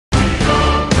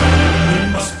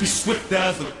be swift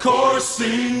as the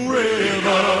coursing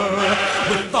river,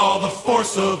 with all the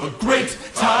force of a great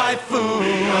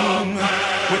typhoon,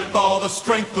 with all the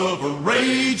strength of a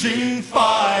raging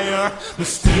fire,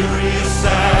 mysterious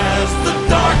as the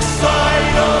dark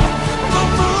side of the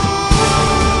moon.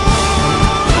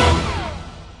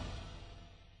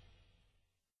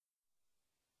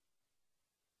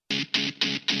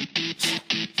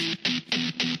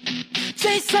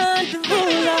 Jason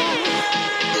DeRulo.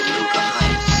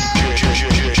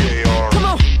 Come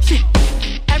on, shit.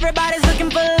 Everybody's looking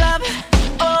for love.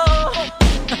 Oh,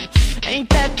 ain't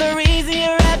that the reason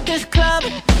you're at this club?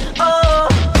 Oh,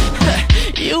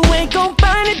 you ain't gon'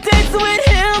 find it dancing with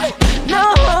him.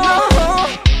 No,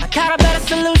 I got a better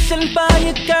solution for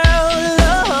you, girl.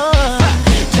 Oh,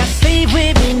 just leave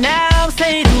with me now.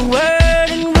 Say the word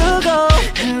and we'll go.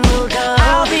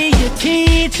 I'll be your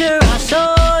teacher. I'll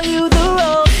show you the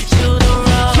ropes.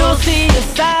 You'll see a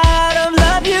side of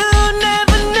love you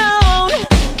never known.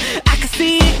 I can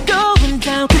see it going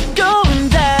down, going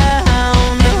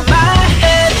down. In my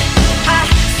head, I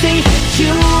see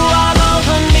you all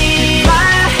over me.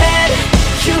 My head,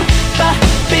 you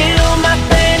fulfill my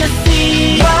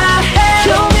fantasy. My head,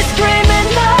 you'll be screaming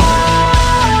no.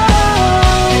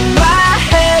 In my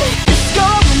head, it's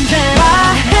going down. My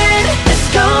head, it's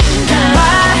going down.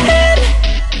 My head,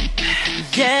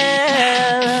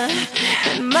 yeah.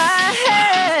 In my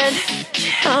head,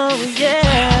 oh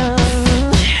yeah.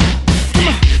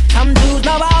 Some dudes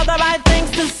know all the right things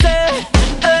to say.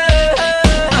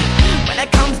 When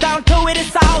it comes down to it,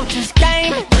 it's all just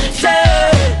game.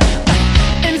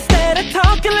 Yeah. Instead of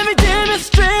talking, let me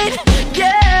demonstrate.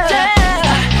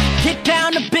 Yeah. Get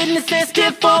down to business and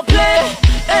skip for play.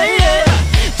 Yeah.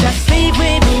 Just leave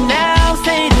with me now.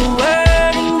 Say the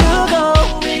word and we'll go.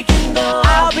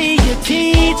 I'll be your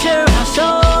teacher. I'll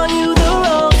show you the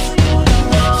ropes.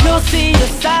 You'll see a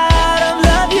side of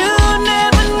love you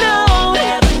never know.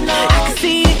 I can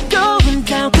see it going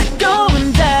down,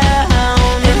 going down.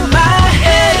 In my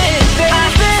head, I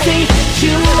see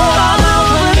you all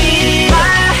over me.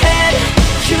 My head,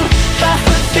 you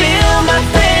fulfill my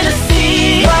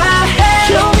fantasy. My head,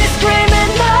 you'll be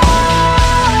screaming no.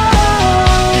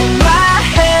 In my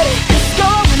head, it's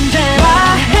going down.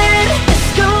 My head, it's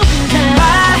going down.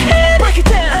 My head, break it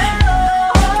down.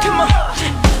 Come on,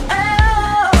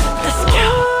 let's go.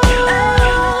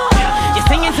 You're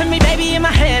singing to me, baby, in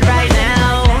my head right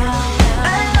now.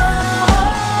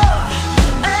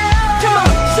 Come on,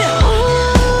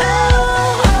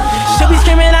 she'll be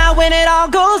screaming out when it all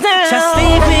goes down. Just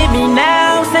leave with me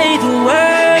now, say the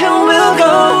word and we'll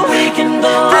go.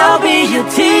 I'll be your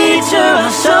teacher,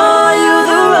 I'll show you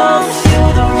the ropes.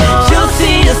 You'll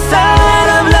see a side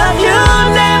of love